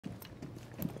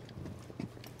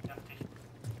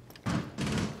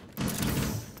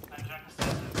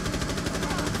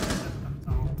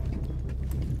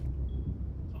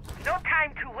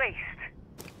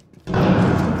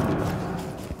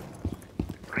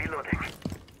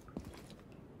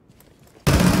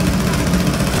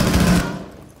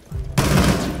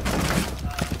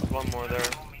One more there.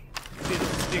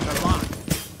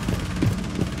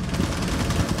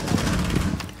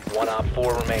 One op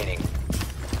 4 remaining.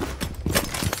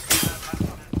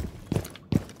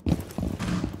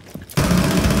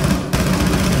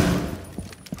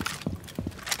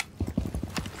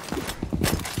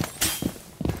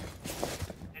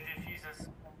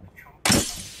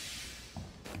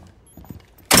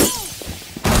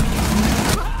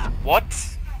 What?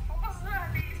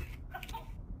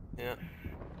 Yeah.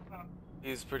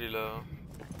 He's pretty low.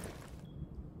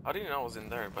 How do you know I was in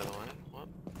there, by the way? What?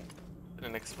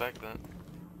 Didn't expect that.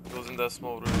 It was in that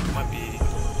small room. It might be...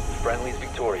 Friendly's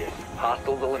victorious.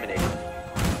 Hostiles eliminated.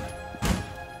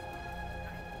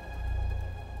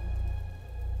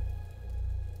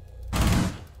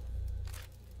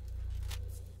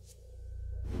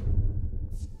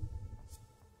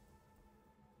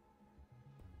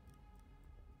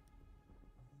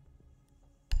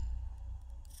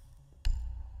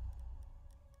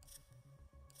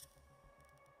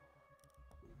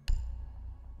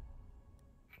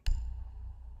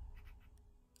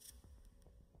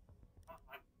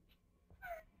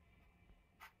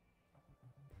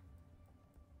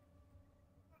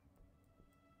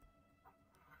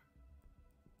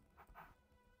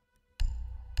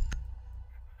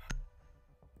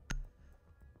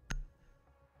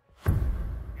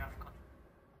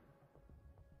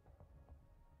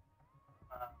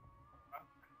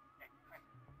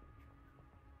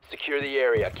 Secure the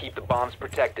area. Keep the bombs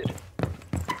protected.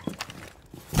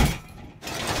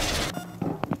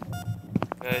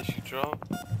 Yeah, she drop.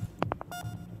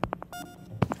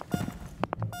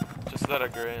 Just let her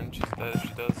go in. She's dead if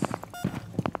she does.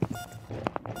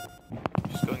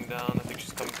 She's going down. I think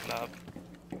she's coming to lab.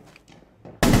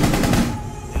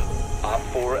 Yeah. Op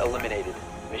 4 eliminated.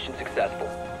 Mission successful.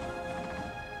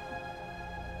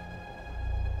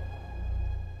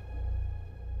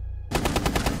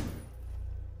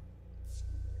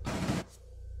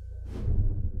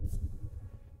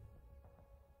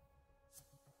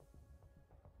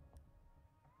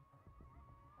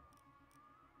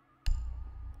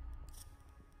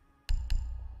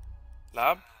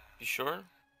 Lab? You sure?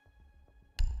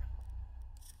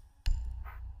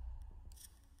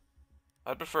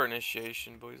 I'd prefer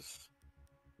initiation, boys.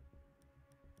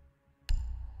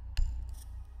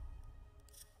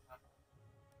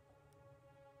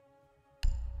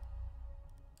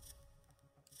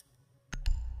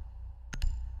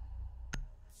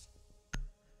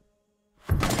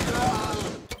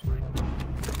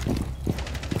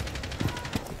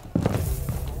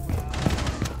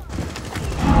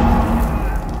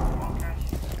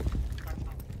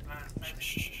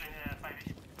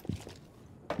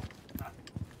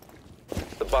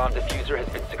 The bomb diffuser has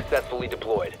been successfully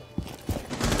deployed.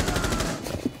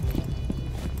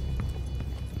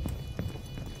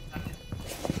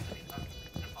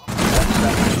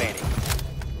 Remaining.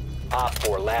 Op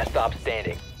 4, last stop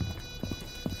standing.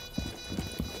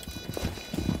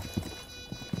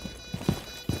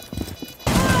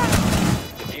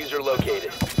 Diffuser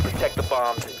located. Protect the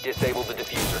bombs and disable the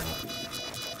diffuser.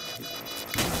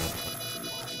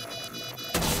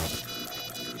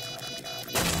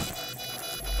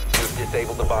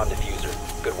 Disabled the bomb diffuser.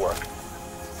 Good work.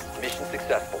 Mission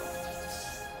successful.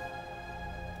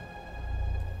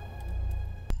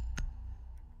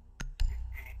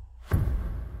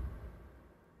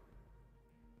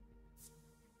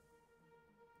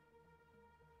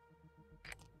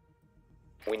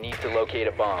 We need to locate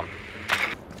a bomb.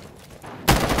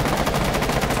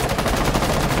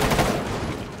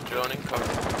 Droning cover.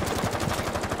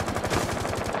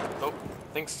 Oh,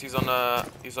 thinks he's on the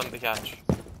hatch.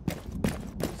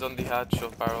 He's on the hatch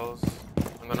of barrels.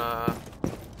 I'm gonna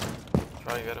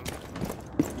try and get him.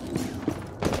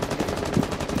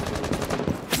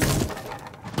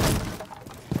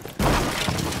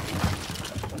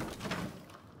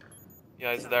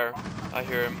 Yeah, he's there. I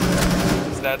hear him.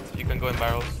 He's dead. You can go in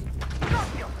barrels.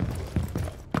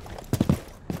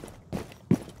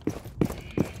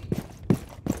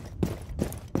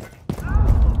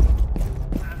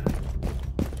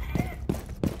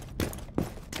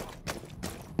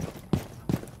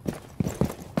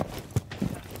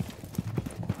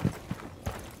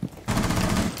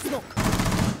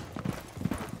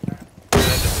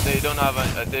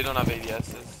 They don't have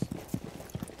ADSs.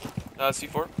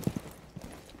 C4.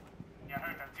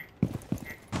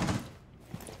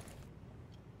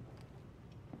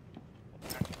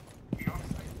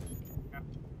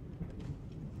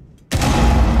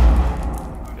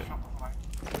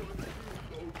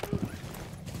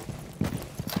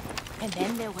 And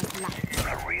then there was light.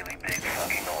 A really big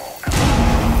fucking hole.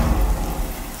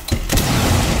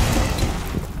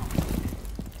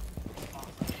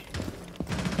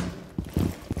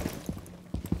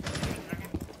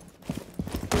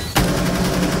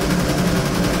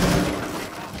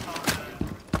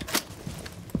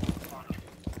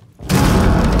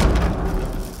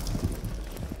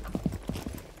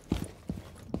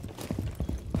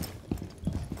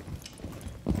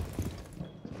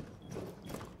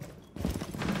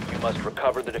 You must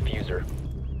recover the diffuser.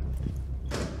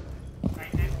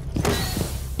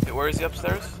 Wait, where is he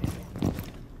upstairs?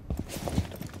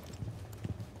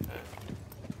 Okay.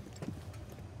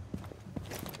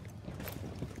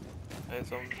 Hey,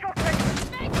 some...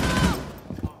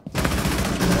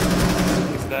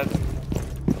 He's dead.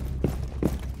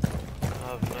 I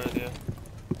have no idea.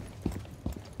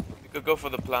 We could go for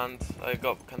the plant. I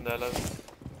got candelas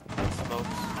and smokes.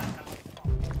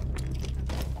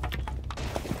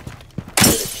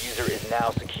 The diffuser is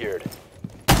now secured.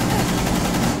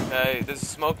 Okay, there's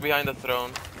smoke behind the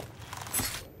throne.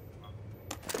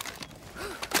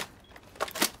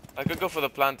 I could go for the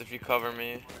plant if you cover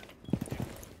me.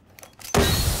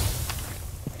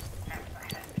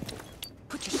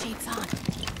 Put your shades on.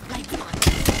 Lights on.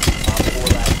 Op 4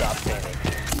 last stop standing.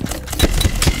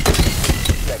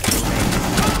 Seconds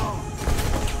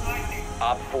remaining.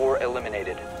 Op 4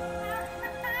 eliminated.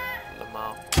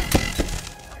 Lamau.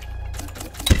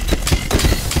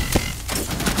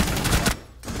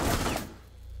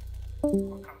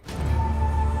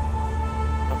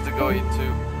 Have to go eat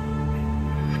too.